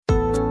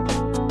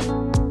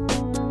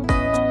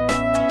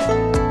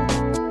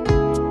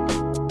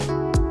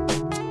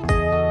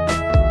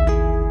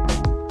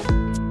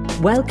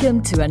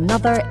Welcome to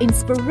another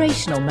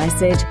inspirational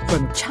message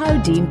from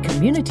Chowdean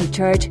Community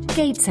Church,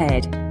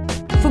 Gateshead.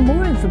 For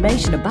more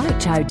information about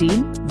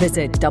Chowdean,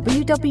 visit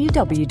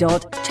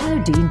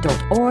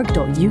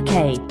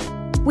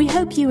www.chowdean.org.uk. We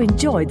hope you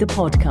enjoy the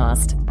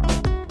podcast.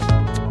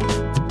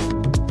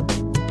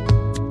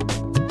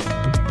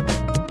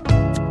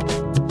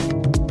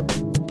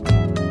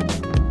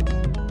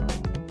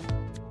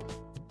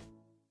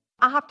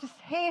 I have to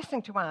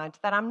hasten to add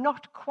that I'm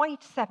not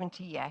quite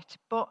 70 yet,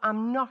 but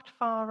I'm not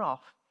far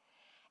off.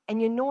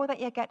 And you know that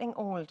you're getting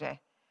older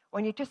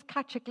when you just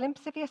catch a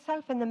glimpse of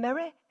yourself in the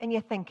mirror and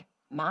you think,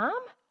 Mom?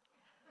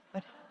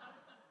 But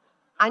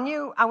I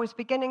knew I was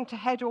beginning to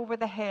head over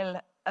the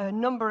hill a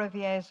number of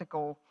years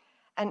ago.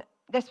 And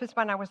this was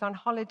when I was on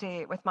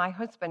holiday with my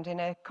husband in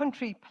a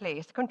country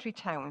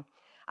town.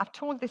 I've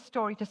told this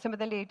story to some of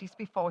the ladies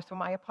before, so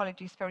my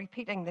apologies for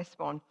repeating this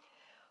one.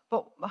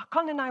 But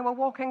Colin and I were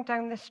walking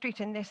down the street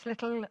in this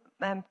little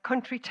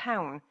country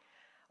town.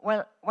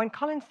 Well, when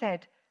Colin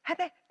said,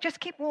 Heather,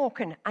 just keep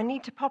walking. I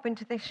need to pop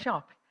into this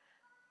shop.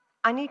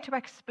 I need to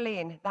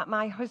explain that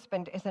my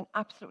husband is an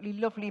absolutely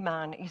lovely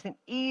man. He's an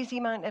easy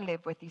man to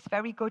live with. He's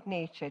very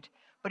good-natured,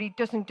 but he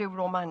doesn't do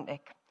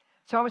romantic.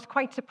 So I was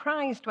quite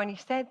surprised when he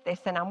said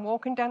this, and I'm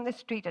walking down the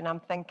street and I'm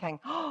thinking,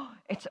 oh,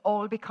 it's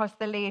all because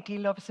the lady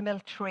loves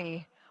milk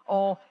tray,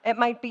 or it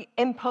might be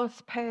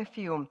Impulse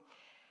perfume.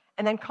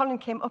 And then Colin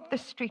came up the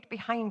street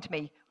behind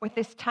me with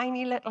this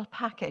tiny little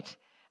packet.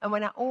 And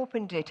when I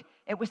opened it,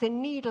 it was a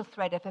needle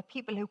threader for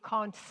people who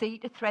can't see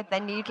to thread their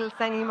needles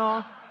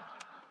anymore.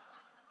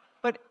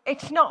 But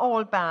it's not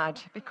all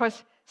bad,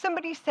 because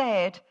somebody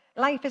said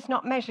life is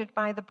not measured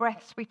by the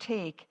breaths we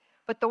take,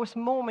 but those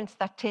moments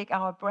that take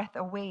our breath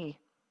away.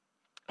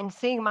 And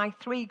seeing my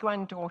 3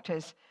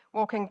 granddaughters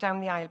walking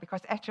down the aisle,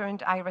 because Etta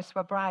and Iris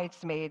were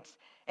bridesmaids,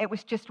 it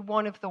was just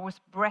one of those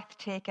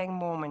breathtaking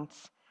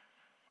moments.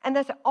 And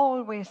there's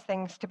always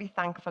things to be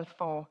thankful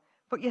for.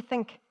 But you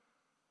think,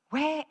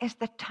 where is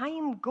the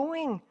time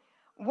going?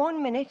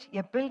 1 minute,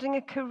 you're building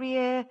a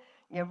career,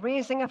 you're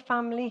raising a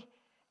family,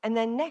 and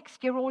then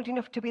next, you're old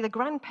enough to be the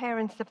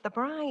grandparents of the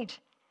bride.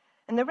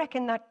 And they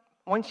reckon that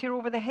once you're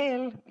over the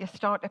hill, you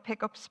start to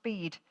pick up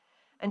speed.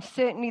 And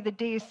certainly the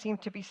days seem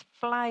to be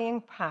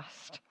flying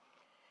past.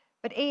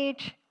 But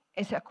age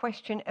is a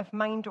question of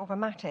mind over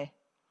matter.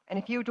 And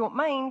if you don't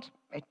mind,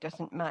 it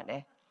doesn't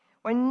matter.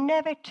 We're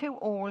never too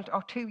old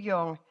or too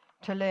young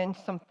to learn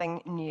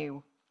something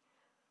new.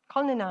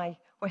 Colin and I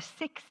were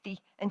 60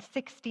 and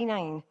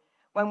 69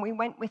 when we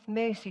went with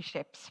Mercy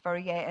Ships for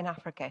a year in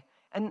Africa.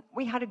 And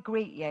we had a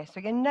great year, so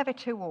you're never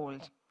too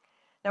old.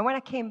 Now, when I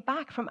came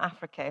back from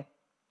Africa,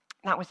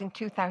 that was in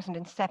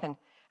 2007,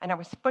 and I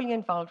was fully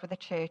involved with the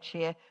church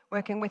here,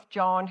 working with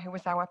John, who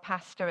was our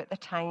pastor at the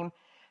time,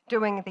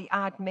 doing the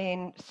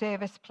admin,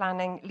 service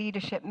planning,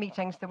 leadership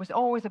meetings. There was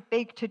always a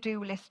big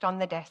to-do list on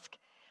the desk.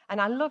 And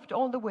I loved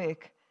all the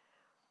work.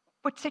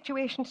 But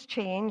situations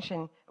change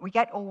and we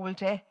get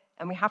older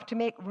and we have to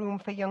make room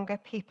for younger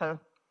people.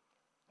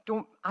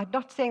 I'm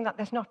not saying that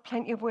there's not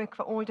plenty of work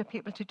for older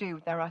people to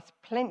do. There is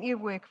plenty of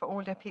work for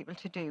older people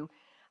to do.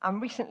 I'm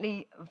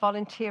recently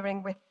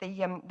volunteering with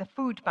the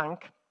food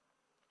bank,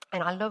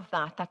 and I love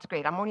that. That's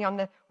great. I'm only on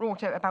the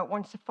rota about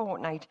once a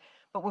fortnight,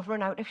 but we've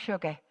run out of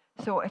sugar.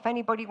 So if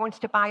anybody wants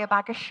to buy a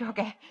bag of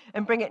sugar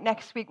and bring it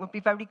next week, we'll be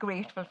very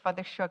grateful for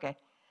the sugar.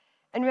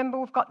 And remember,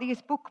 we've got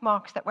these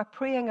bookmarks that we're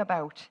praying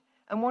about.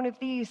 And one of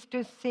these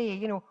does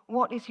say,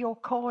 what is your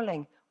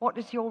calling? What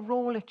is your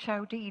role at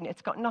Chowdean?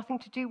 It's got nothing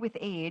to do with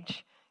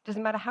age. It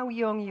doesn't matter how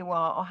young you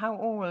are or how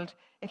old,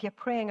 if you're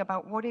praying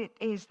about what it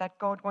is that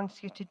God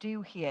wants you to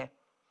do here.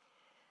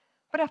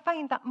 But I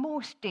find that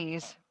most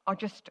days are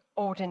just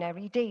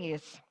ordinary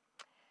days.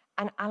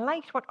 And I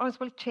liked what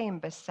Oswald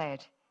Chambers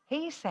said.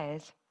 He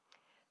says,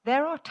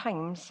 there are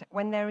times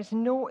when there is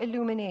no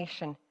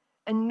illumination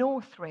and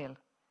no thrill.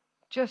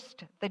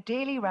 Just the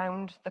daily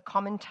round, the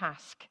common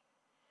task.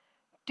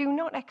 Do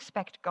not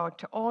expect God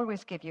to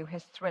always give you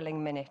his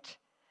thrilling minute,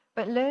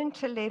 but learn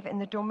to live in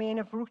the domain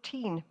of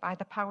routine by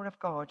the power of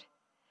God.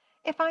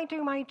 If I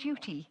do my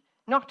duty,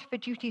 not for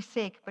duty's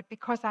sake, but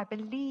because I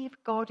believe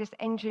God is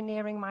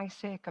engineering my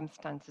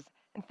circumstances,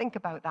 and think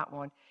about that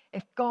one.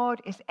 If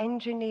God is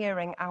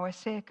engineering our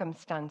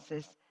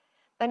circumstances,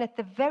 then at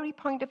the very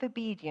point of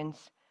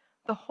obedience,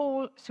 the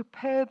whole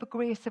superb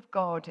grace of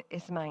God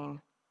is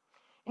mine.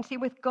 And see,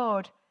 with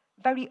God,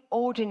 very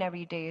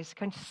ordinary days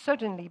can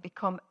suddenly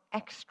become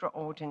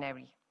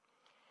extraordinary.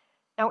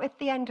 Now, at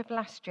the end of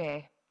last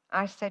year,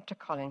 I said to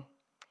Colin,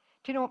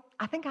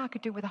 I think I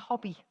could do with a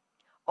hobby,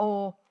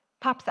 or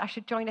perhaps I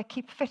should join a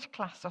Keep Fit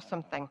class or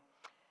something.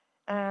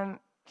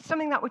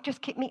 Something that would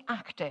just keep me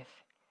active.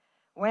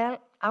 Well,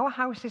 our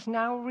house is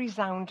now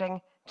resounding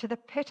to the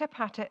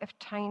pitter-patter of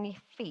tiny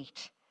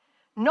feet.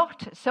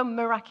 Not some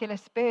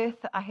miraculous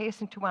birth, I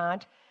hasten to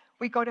add.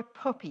 We got a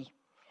puppy.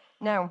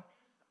 Now,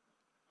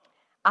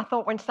 I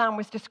thought when Sam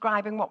was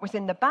describing what was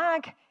in the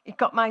bag, he'd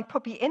got my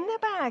puppy in the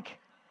bag.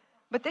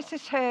 But this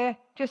is her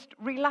just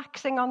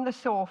relaxing on the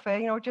sofa,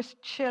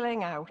 just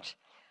chilling out.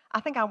 I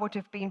think I would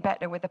have been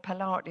better with the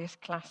Pilates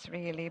class,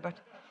 really, but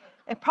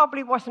it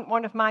probably wasn't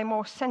one of my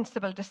more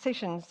sensible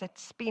decisions.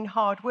 It's been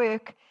hard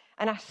work,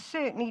 and I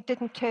certainly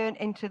didn't turn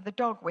into the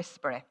dog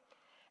whisperer.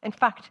 In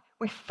fact,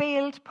 we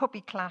failed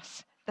puppy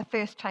class the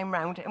first time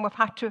round, and we've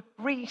had to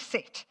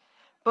resit.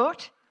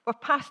 But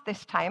we've passed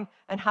this time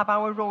and have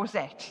our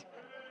rosette.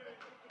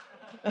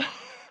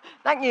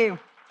 Thank you.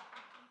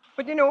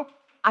 But you know,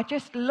 I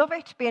just love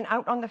it being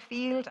out on the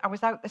field. I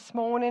was out this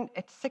morning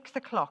at 6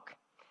 o'clock.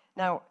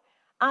 Now,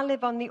 I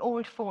live on the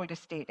Old Fold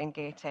estate in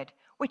Gateshead,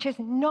 which is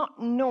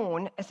not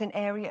known as an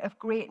area of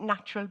great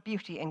natural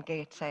beauty in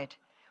Gateshead.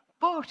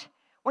 But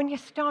when you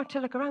start to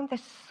look around,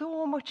 there's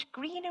so much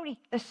greenery.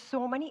 There's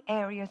so many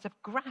areas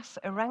of grass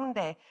around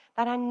there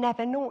that I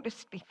never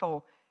noticed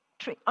before.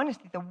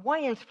 Honestly, the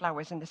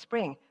wildflowers in the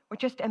spring were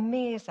just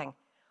amazing.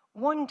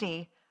 One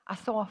day, I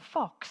saw a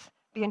fox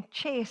being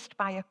chased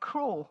by a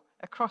crow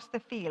across the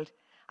field.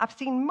 I've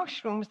seen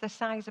mushrooms the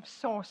size of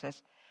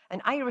saucers.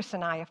 And Iris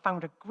and I have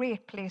found a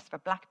great place for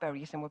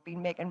blackberries, and we've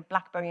been making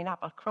blackberry and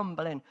apple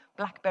crumble and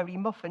blackberry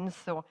muffins,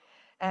 so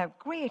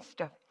great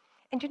stuff.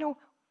 And you know,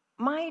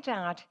 my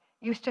dad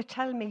used to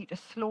tell me to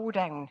slow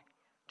down,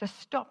 to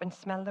stop and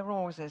smell the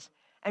roses,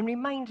 and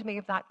remind me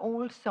of that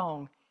old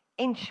song,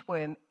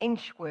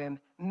 inchworm,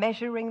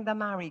 measuring the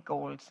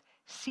marigolds.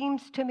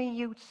 Seems to me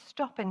you'd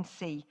stop and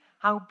see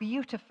how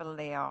beautiful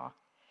they are.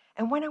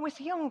 And when I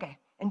was younger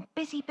and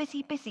busy,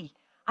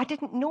 I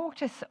didn't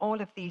notice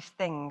all of these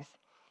things.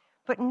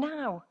 But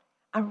now,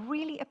 I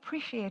really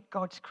appreciate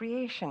God's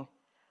creation,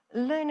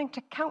 learning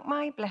to count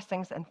my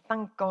blessings and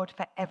thank God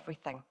for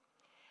everything.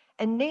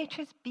 And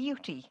nature's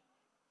beauty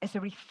is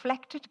a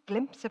reflected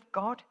glimpse of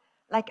God,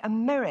 like a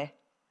mirror,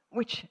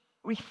 which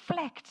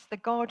reflects the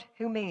God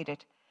who made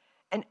it.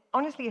 And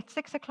honestly, at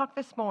 6 o'clock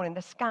this morning,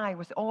 the sky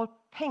was all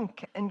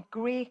pink and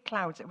grey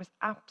clouds. It was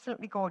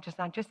absolutely gorgeous.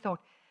 And I just thought,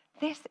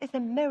 this is a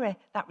mirror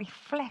that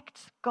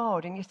reflects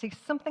God, and you see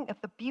something of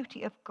the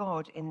beauty of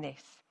God in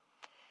this.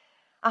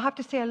 I have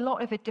to say a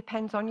lot of it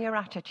depends on your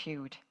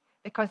attitude,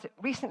 because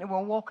recently we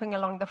were walking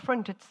along the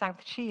front at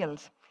South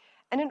Shields,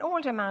 and an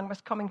older man was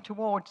coming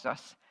towards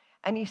us,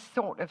 and he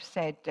sort of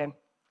said,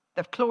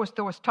 they've closed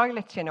those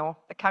toilets, you know,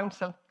 the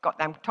council got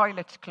them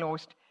toilets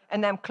closed,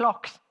 and them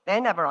clocks,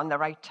 they're never on the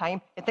right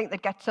time. You'd think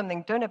they'd get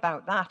something done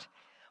about that.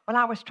 Well,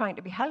 I was trying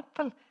to be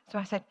helpful, so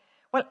I said,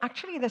 well,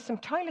 actually, there's some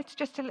toilets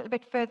just a little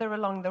bit further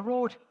along the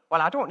road.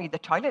 Well, I don't need the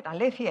toilet, I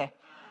live here.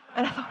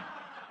 And I thought,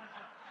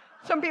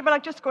 some people are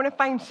just going to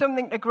find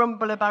something to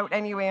grumble about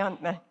anyway,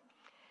 aren't they?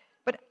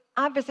 But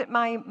I visit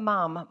my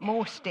mum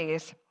most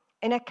days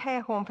in a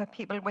care home for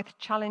people with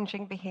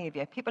challenging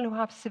behaviour, people who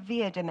have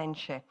severe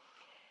dementia.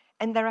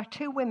 And there are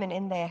 2 women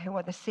in there who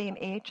are the same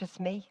age as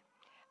me.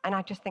 And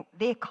I just think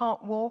they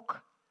can't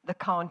walk, they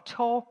can't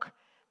talk,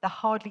 they're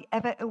hardly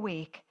ever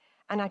awake.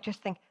 And I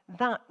just think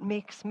that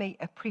makes me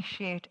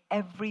appreciate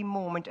every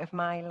moment of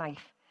my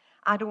life.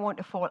 I don't want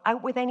to fall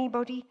out with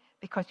anybody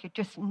because you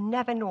just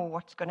never know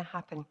what's going to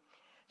happen.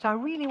 So I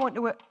really want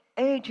to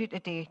urge you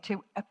today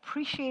to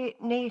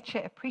appreciate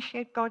nature,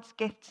 appreciate God's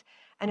gifts,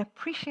 and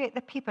appreciate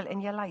the people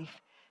in your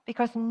life,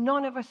 because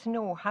none of us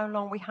know how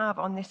long we have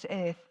on this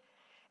earth.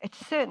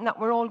 It's certain that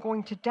we're all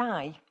going to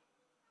die,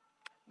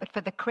 but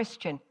for the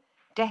Christian,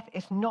 death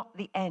is not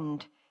the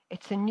end.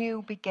 It's a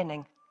new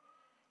beginning.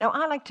 Now,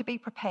 I like to be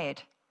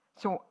prepared,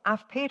 so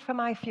I've paid for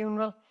my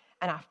funeral,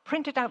 and I've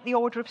printed out the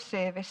order of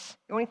service.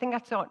 The only thing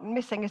that's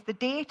missing is the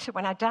date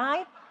when I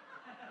die,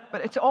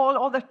 but it's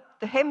all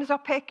the hymns are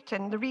picked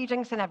and the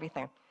readings and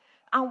everything.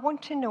 I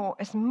want to know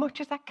as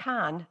much as I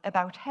can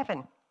about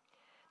heaven.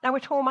 Now,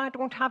 at home, I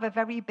don't have a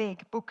very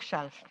big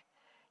bookshelf.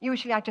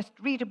 Usually, I just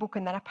read a book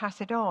and then I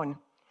pass it on.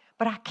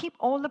 But I keep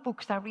all the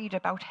books I read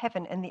about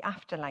heaven and the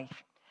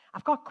afterlife.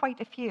 I've got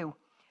quite a few.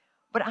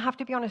 But I have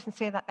to be honest and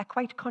say that they're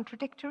quite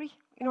contradictory.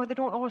 You know, they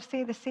don't all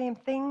say the same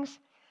things.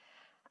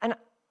 And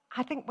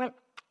I think, well,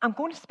 I'm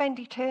going to spend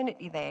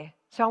eternity there,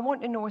 so I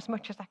want to know as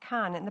much as I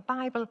can. And the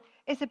Bible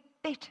is a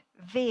bit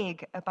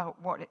vague about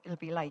what it'll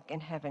be like in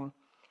heaven.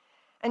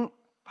 And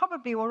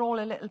probably we're all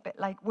a little bit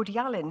like Woody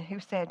Allen, who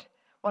said,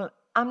 well,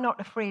 I'm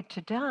not afraid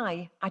to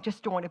die, I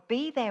just don't want to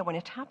be there when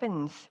it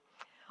happens.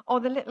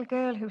 Or the little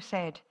girl who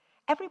said,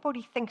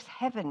 everybody thinks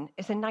heaven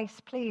is a nice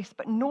place,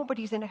 but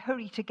nobody's in a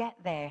hurry to get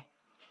there.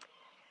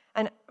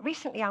 And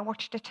recently I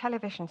watched a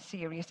television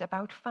series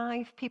about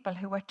 5 people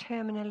who were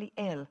terminally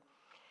ill.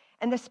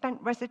 And they spent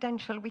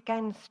residential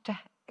weekends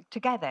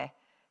together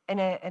in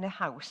a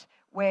house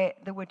where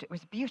it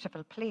was a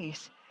beautiful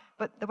place,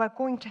 but they were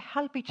going to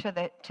help each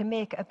other to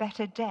make a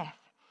better death.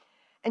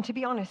 And to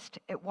be honest,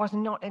 it was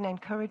not an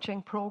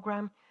encouraging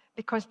program,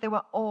 because they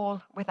were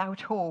all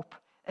without hope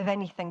of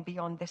anything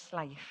beyond this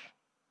life.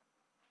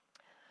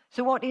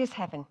 So what is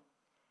heaven?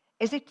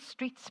 Is it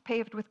streets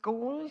paved with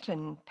gold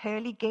and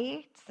pearly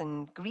gates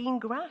and green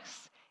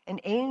grass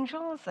and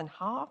angels and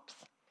harps?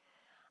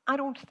 I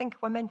don't think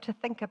we're meant to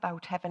think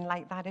about heaven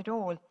like that at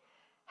all.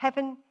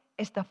 Heaven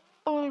is the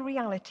full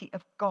reality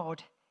of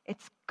God.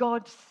 It's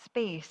God's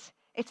space.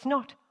 It's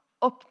not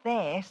up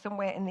there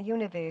somewhere in the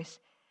universe.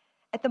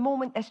 at the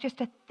moment, there's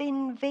just a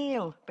thin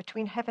veil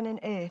between heaven and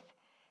earth.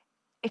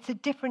 It's a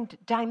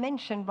different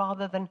dimension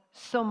rather than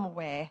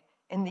somewhere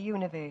in the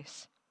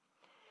universe.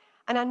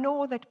 And I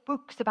know that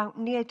books about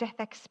near-death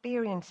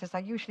experiences are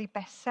usually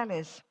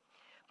bestsellers,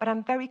 but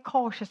I'm very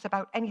cautious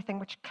about anything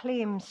which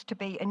claims to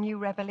be a new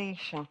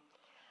revelation.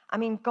 I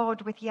mean,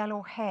 God with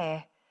yellow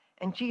hair,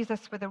 and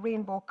Jesus with a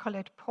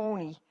rainbow-coloured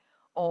pony,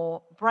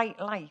 or bright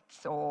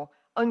lights, or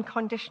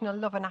unconditional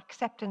love and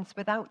acceptance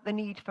without the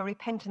need for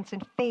repentance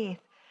and faith.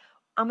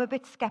 I'm a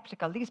bit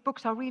skeptical. These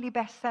books are really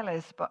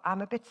bestsellers, but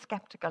I'm a bit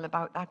skeptical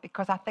about that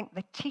because I think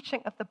the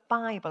teaching of the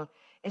Bible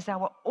is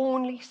our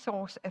only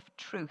source of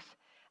truth.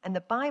 And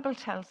the Bible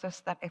tells us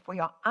that if we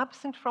are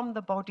absent from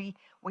the body,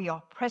 we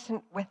are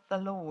present with the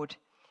Lord.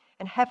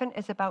 And heaven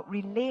is about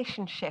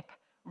relationship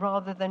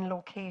rather than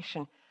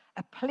location,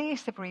 a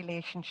place of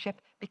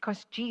relationship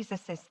because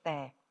Jesus is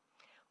there.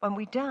 When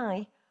we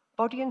die,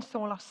 body and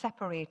soul are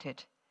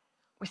separated.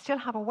 We still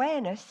have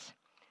awareness,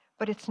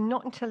 but it's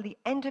not until the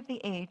end of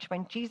the age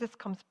when Jesus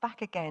comes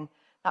back again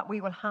that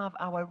we will have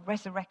our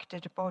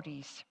resurrected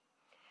bodies.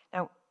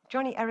 Now,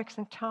 Joni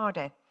Eareckson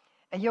Tada,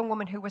 a young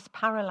woman who was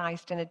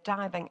paralyzed in a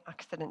diving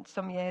accident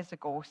some years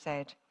ago,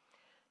 said,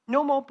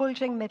 "No more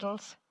bulging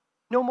middles,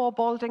 no more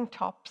balding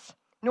tops,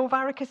 no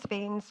varicose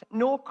veins,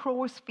 no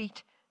crow's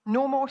feet,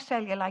 no more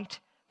cellulite,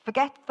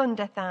 forget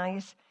thunder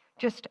thighs,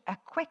 just a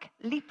quick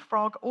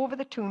leapfrog over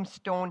the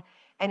tombstone,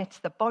 and it's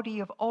the body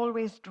you've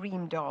always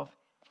dreamed of,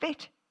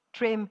 fit,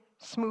 trim,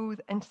 smooth,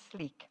 and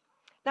sleek."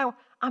 Now,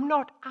 I'm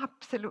not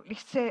absolutely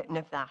certain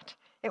of that.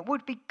 It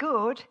would be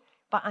good,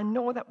 but I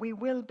know that we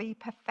will be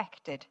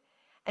perfected.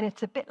 And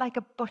it's a bit like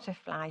a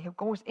butterfly who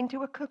goes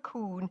into a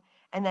cocoon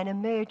and then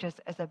emerges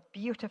as a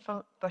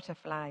beautiful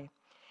butterfly.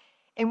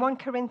 In 1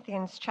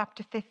 Corinthians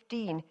chapter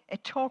 15,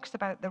 it talks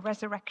about the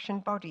resurrection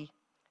body.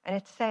 And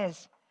it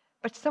says,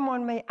 "But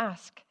someone may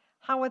ask,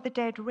 how are the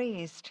dead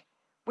raised?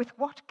 With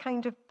what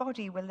kind of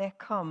body will they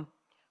come?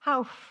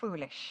 How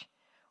foolish.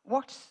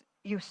 What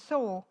you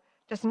sow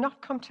does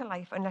not come to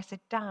life unless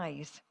it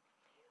dies.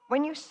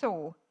 When you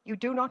sow, you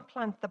do not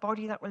plant the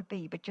body that will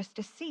be, but just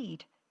a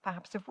seed,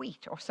 perhaps of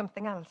wheat or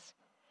something else.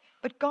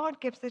 But God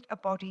gives it a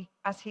body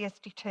as he has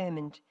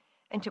determined,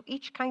 and to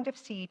each kind of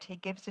seed he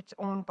gives its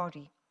own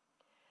body.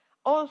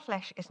 All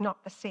flesh is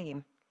not the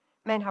same.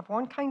 Men have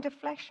one kind of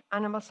flesh,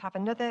 animals have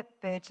another,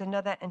 birds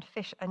another, and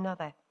fish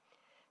another.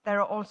 There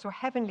are also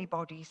heavenly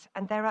bodies,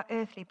 and there are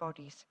earthly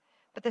bodies.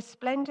 But the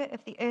splendor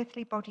of the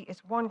earthly body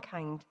is one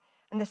kind,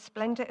 and the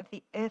splendor of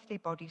the earthly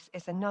bodies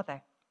is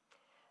another.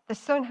 The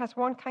sun has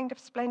one kind of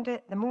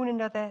splendor, the moon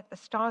another, the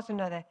stars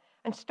another,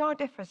 and star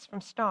differs from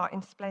star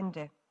in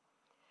splendor.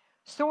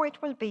 So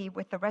it will be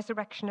with the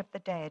resurrection of the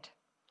dead.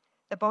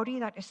 The body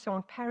that is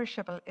sown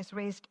perishable is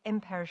raised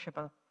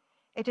imperishable.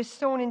 It is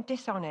sown in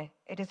dishonor,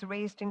 it is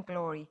raised in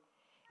glory.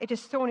 It is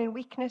sown in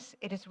weakness,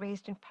 it is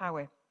raised in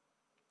power.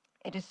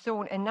 It is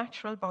sown a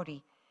natural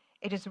body,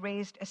 it is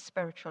raised a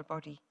spiritual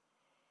body.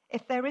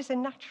 If there is a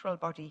natural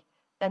body,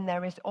 then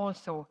there is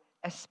also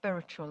a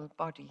spiritual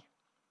body."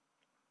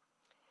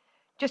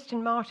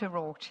 Justin Martyr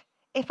wrote,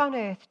 "If on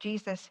earth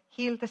Jesus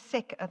healed the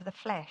sick of the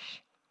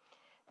flesh,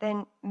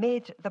 then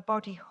made the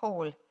body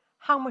whole,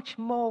 how much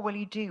more will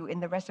he do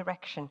in the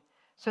resurrection,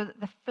 so that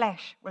the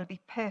flesh will be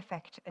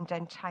perfect and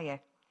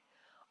entire?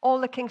 All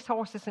the king's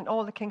horses and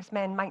all the king's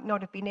men might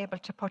not have been able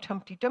to put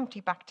Humpty Dumpty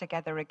back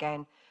together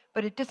again,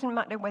 but it doesn't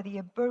matter whether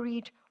you're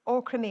buried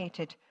or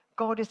cremated,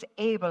 God is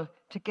able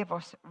to give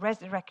us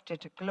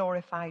resurrected,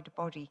 glorified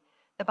body.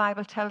 The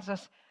Bible tells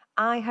us,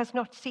 eye has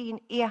not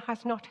seen, ear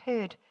has not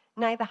heard,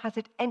 neither has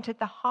it entered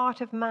the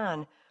heart of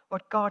man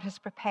what God has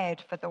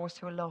prepared for those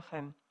who love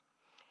him."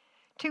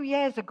 2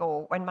 years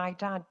ago, when my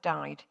dad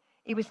died,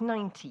 he was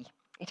 90.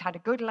 He'd had a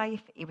good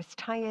life, he was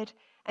tired,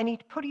 and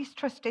he'd put his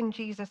trust in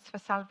Jesus for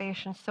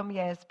salvation some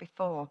years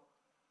before.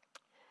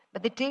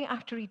 But the day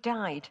after he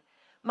died,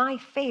 my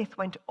faith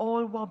went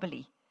all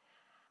wobbly.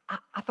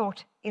 I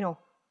thought,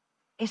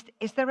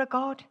 is there a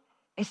God?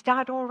 Is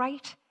Dad all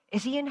right?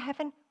 Is he in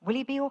heaven? Will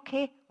he be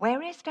okay?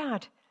 Where is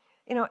Dad?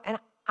 And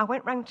I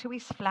went round to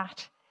his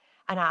flat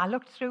and I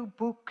looked through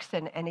books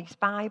and his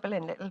Bible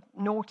and little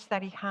notes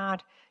that he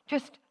had,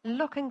 just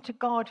looking to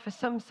God for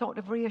some sort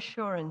of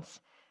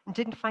reassurance, and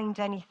didn't find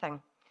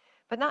anything.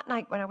 But that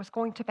night when I was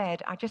going to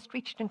bed, I just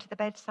reached into the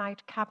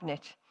bedside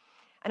cabinet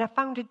and I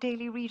found a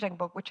daily reading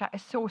book which I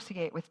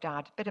associate with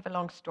Dad. Bit of a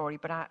long story,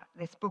 but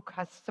this book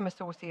has some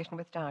association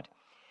with Dad.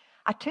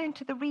 I turned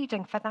to the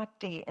reading for that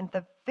day, and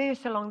the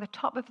verse along the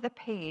top of the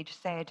page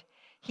said,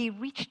 "He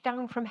reached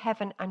down from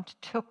heaven and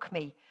took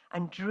me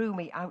and drew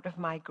me out of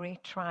my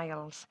great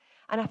trials."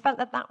 And I felt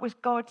that was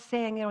God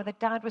saying, that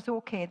Dad was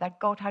okay, that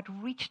God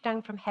had reached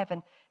down from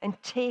heaven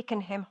and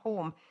taken him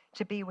home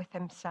to be with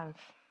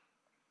himself.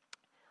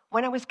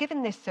 When I was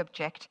given this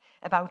subject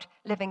about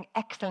living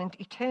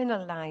excellent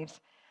eternal lives,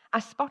 I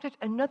spotted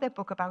another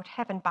book about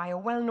heaven by a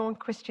well-known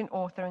Christian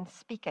author and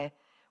speaker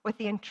with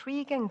the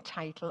intriguing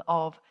title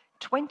of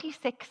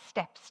 26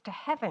 Steps to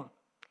Heaven.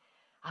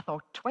 I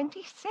thought,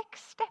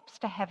 26 Steps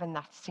to Heaven,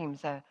 that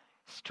seems a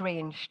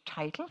strange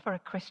title for a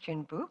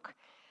Christian book.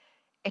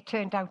 It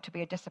turned out to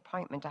be a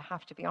disappointment, I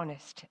have to be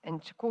honest.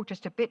 And to quote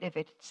just a bit of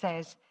it, it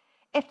says,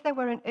 "If there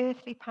were an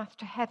earthly path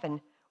to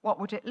heaven, what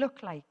would it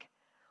look like?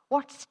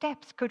 What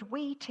steps could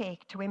we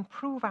take to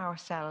improve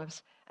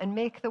ourselves and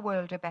make the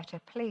world a better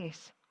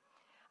place?"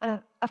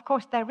 And of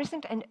course, there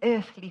isn't an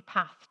earthly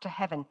path to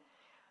heaven,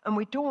 and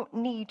we don't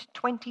need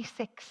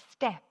 26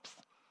 steps.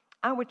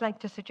 I would like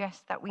to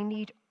suggest that we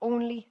need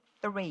only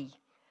 3.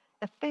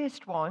 The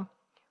first one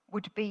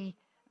would be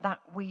that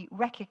we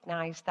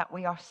recognize that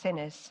we are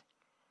sinners.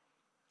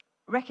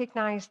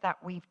 Recognize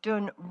that we've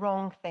done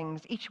wrong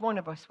things. Each one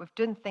of us, we've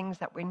done things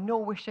that we know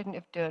we shouldn't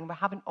have done. We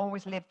haven't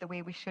always lived the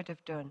way we should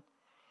have done.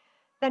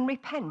 Then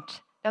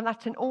repent. Now,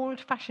 that's an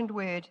old-fashioned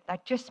word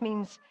that just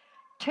means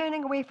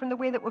turning away from the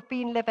way that we've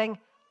been living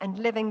and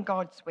living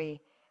God's way.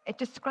 It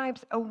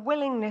describes a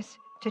willingness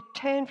to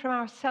turn from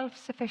our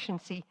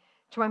self-sufficiency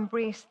to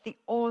embrace the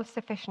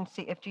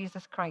all-sufficiency of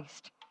Jesus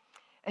Christ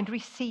and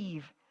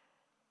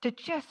to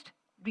just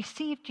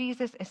receive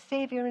Jesus as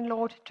Savior and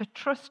Lord, to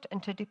trust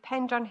and to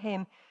depend on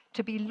Him,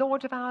 to be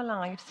Lord of our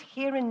lives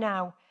here and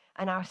now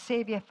and our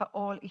Savior for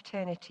all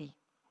eternity.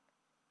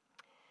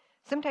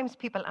 Sometimes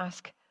people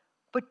ask,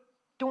 but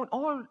don't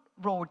all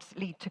roads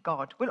lead to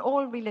God? Will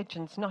all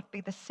religions not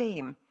be the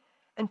same?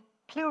 And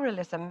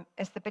pluralism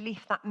is the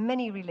belief that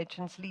many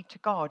religions lead to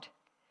God.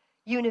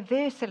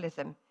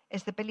 Universalism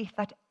is the belief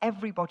that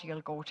everybody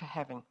will go to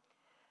heaven.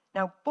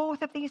 Now,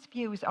 both of these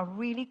views are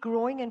really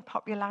growing in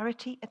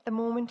popularity at the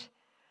moment,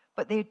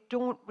 but they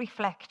don't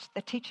reflect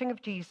the teaching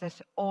of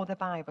Jesus or the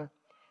Bible.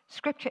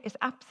 Scripture is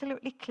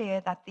absolutely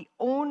clear that the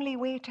only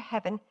way to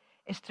heaven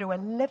is through a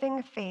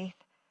living faith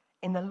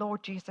in the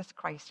Lord Jesus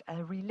Christ,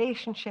 a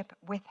relationship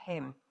with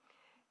Him.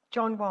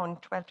 John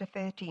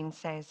 1:12-13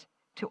 says,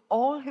 "To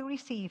all who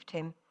received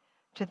Him,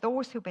 to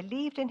those who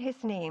believed in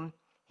His name,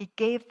 He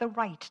gave the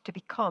right to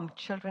become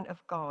children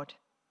of God."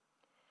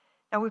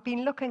 Now, we've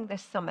been looking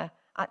this summer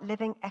at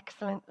living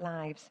excellent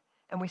lives,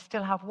 and we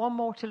still have one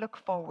more to look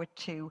forward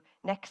to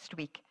next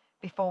week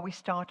before we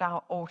start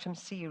our autumn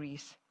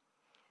series.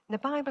 And the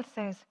Bible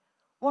says,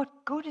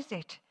 "What good is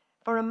it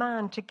for a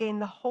man to gain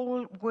the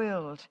whole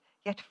world,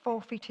 yet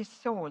forfeit his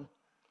soul?"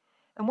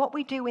 And what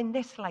we do in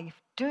this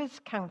life does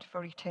count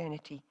for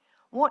eternity.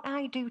 What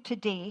I do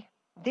today,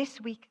 this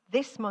week,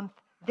 this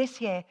month,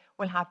 this year,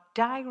 will have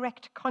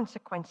direct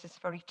consequences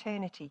for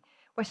eternity.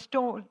 We're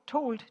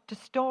told to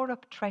store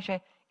up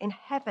treasure in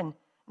heaven,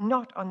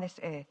 not on this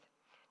earth.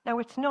 Now,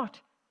 it's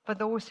not for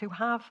those who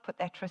have put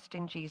their trust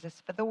in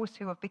Jesus, for those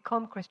who have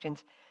become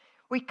Christians.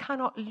 We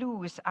cannot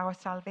lose our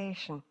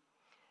salvation.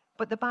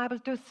 But the Bible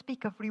does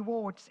speak of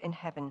rewards in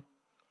heaven.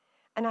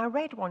 And I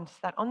read once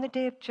that on the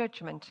day of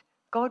judgment,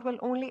 God will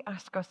only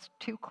ask us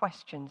 2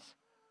 questions.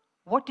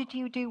 What did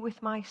you do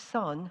with my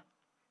son?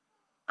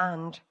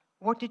 And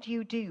what did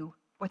you do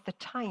with the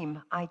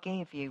time I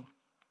gave you?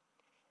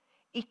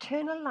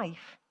 Eternal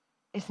life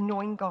is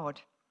knowing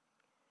God.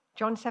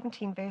 John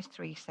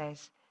 17:3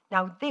 says,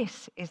 "Now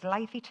this is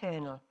life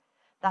eternal,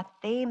 that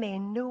they may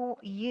know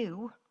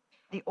you,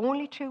 the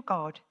only true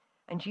God,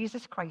 and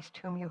Jesus Christ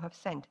whom you have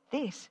sent."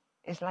 This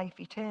is life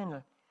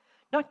eternal.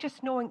 Not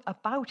just knowing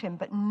about Him,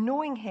 but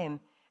knowing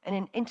Him in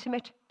an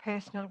intimate,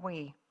 personal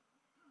way.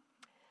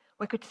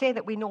 We could say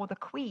that we know the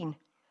Queen,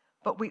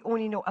 but we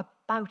only know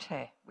about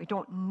her. We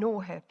don't know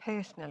her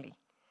personally.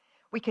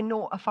 We can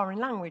know a foreign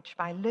language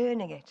by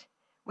learning it.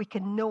 We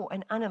can know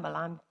an animal.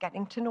 I'm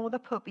getting to know the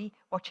puppy,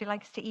 what she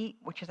likes to eat,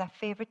 which is her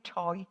favourite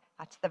toy.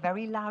 That's the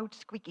very loud,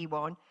 squeaky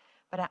one.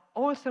 But I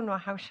also know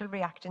how she'll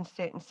react in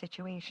certain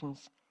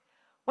situations.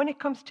 When it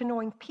comes to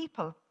knowing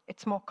people,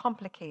 it's more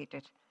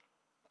complicated.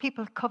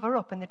 People cover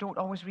up and they don't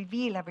always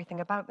reveal everything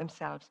about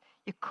themselves.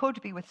 You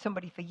could be with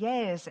somebody for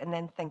years and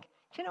then think,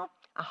 do you know,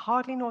 I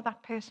hardly know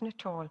that person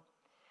at all.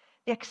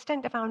 The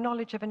extent of our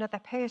knowledge of another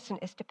person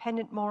is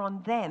dependent more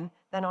on them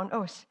than on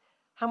us,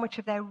 how much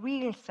of their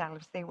real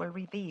selves they will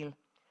reveal.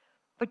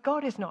 But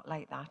God is not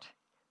like that.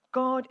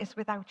 God is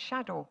without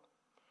shadow.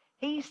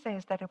 He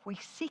says that if we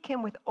seek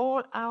Him with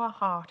all our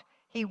heart,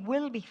 He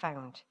will be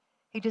found.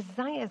 He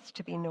desires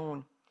to be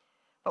known.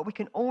 But we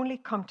can only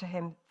come to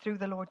Him through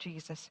the Lord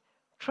Jesus,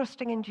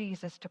 trusting in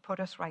Jesus to put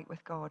us right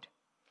with God.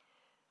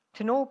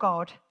 To know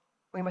God,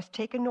 we must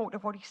take a note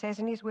of what He says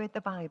in His Word,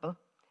 the Bible,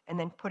 and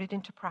then put it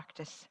into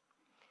practice.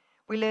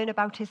 We learn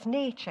about His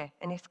nature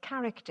and His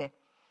character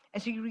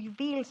as He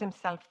reveals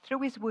Himself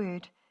through His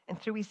Word and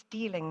through His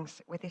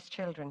dealings with His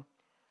children.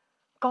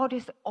 God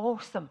is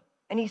awesome,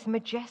 and He's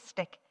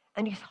majestic,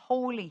 and He's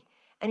holy,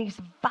 and He's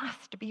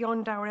vast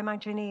beyond our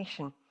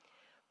imagination.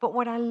 But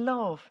what I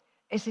love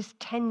is His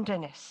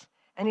tenderness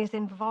and His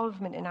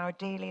involvement in our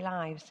daily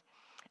lives,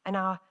 and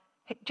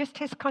just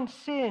His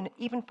concern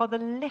even for the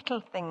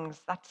little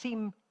things that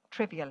seem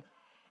trivial.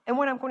 And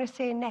what I'm going to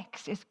say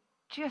next is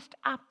just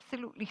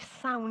absolutely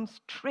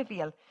sounds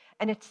trivial,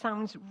 and it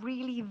sounds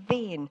really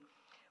vain.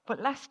 But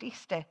last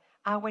Easter,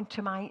 I went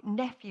to my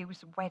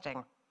nephew's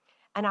wedding,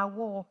 and I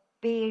wore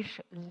beige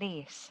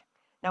lace.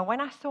 Now,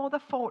 when I saw the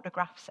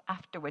photographs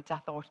afterwards, I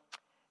thought,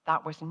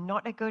 that was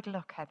not a good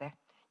look, Heather.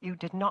 You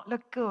did not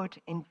look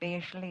good in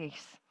beige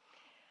lace.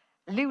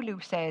 Lulu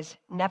says,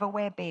 never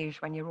wear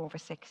beige when you're over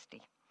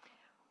 60.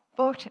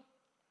 But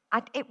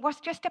it was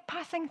just a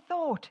passing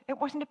thought. It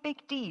wasn't a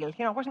big deal.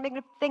 I wasn't making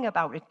a thing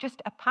about it,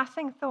 just a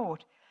passing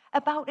thought.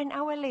 About an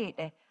hour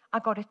later, I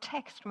got a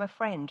text from a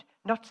friend,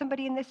 not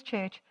somebody in this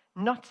church,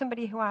 not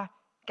somebody who I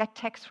get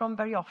texts from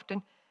very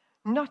often,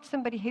 not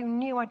somebody who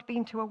knew I'd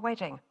been to a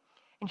wedding.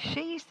 And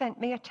she sent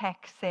me a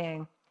text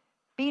saying,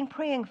 been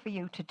praying for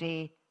you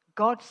today.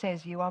 God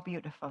says you are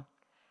beautiful.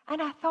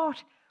 And I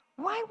thought,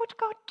 why would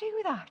God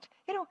do that?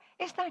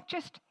 Is that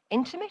just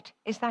intimate?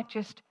 Is that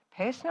just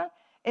personal?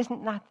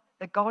 Isn't that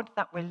the God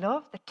that we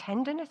love, the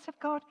tenderness of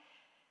God?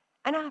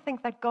 And I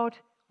think that God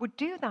would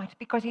do that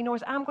because he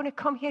knows I'm going to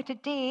come here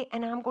today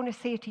and I'm going to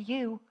say to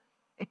you,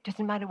 it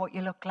doesn't matter what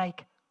you look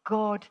like.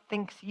 God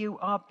thinks you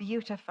are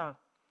beautiful.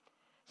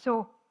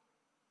 So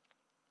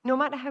no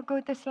matter how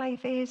good this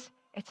life is,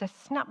 it's a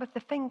snap of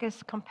the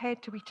fingers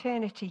compared to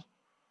eternity.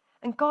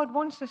 And God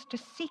wants us to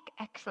seek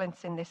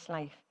excellence in this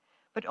life,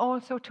 but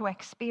also to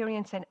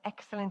experience an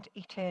excellent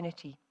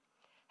eternity.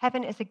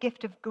 Heaven is a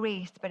gift of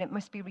grace, but it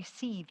must be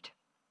received.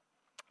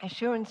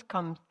 Assurance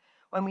comes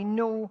when we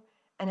know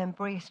and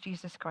embrace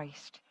Jesus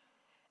Christ.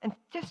 And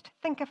just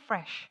think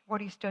afresh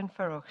what he's done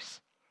for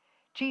us.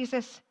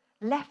 Jesus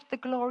left the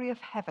glory of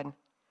heaven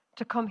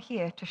to come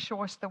here to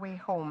show us the way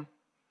home.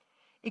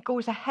 He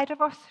goes ahead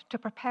of us to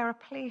prepare a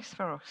place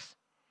for us.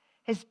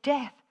 His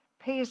death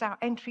pays our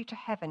entry to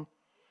heaven,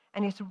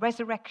 and his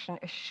resurrection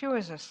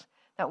assures us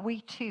that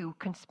we too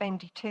can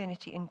spend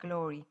eternity in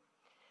glory.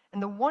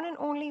 And the one and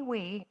only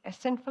way a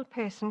sinful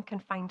person can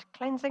find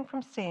cleansing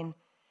from sin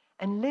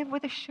and live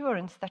with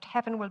assurance that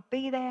heaven will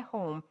be their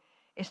home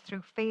is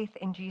through faith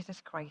in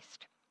Jesus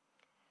Christ.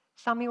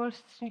 Samuel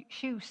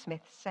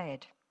Shoesmith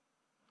said,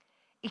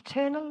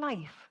 eternal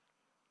life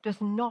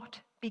does not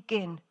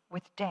begin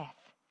with death.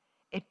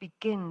 It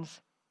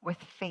begins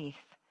with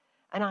faith.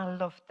 And I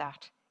love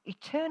that.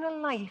 Eternal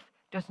life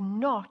does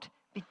not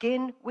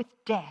begin with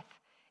death.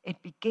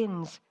 It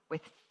begins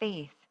with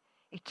faith.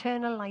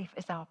 Eternal life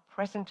is our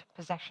present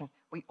possession.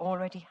 We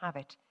already have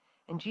it.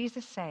 And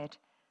Jesus said,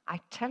 I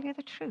tell you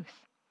the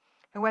truth.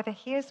 Whoever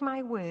hears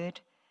my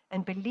word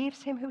and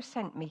believes him who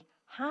sent me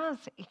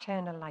has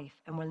eternal life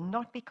and will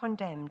not be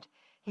condemned.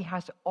 He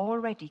has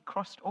already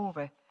crossed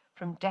over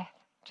from death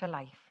to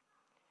life.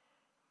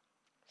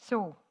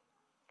 So,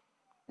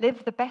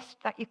 live the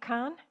best that you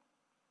can.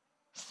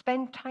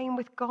 Spend time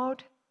with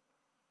God.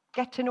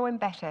 Get to know him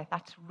better.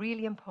 That's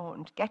really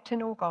important. Get to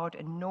know God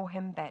and know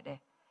him better.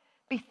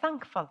 Be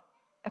thankful.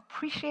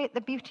 Appreciate the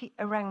beauty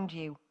around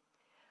you.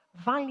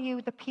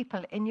 Value the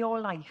people in your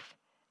life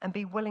and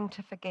be willing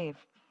to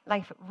forgive.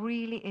 Life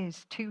really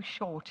is too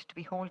short to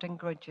be holding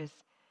grudges.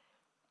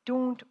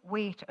 Don't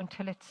wait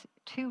until it's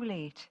too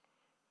late.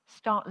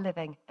 Start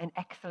living an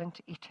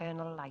excellent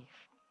eternal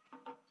life.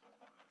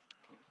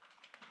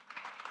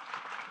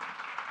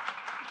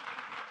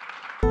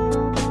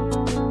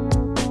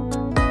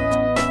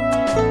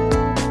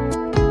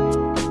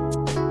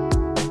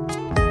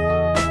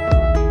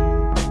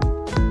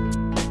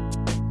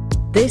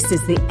 This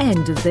is the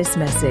end of this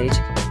message.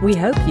 We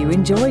hope you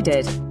enjoyed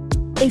it.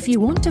 If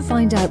you want to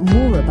find out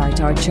more about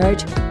our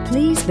church,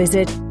 please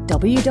visit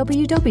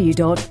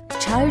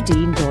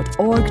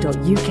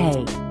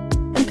www.chowdean.org.uk.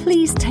 And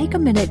please take a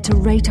minute to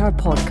rate our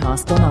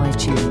podcast on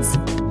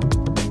iTunes.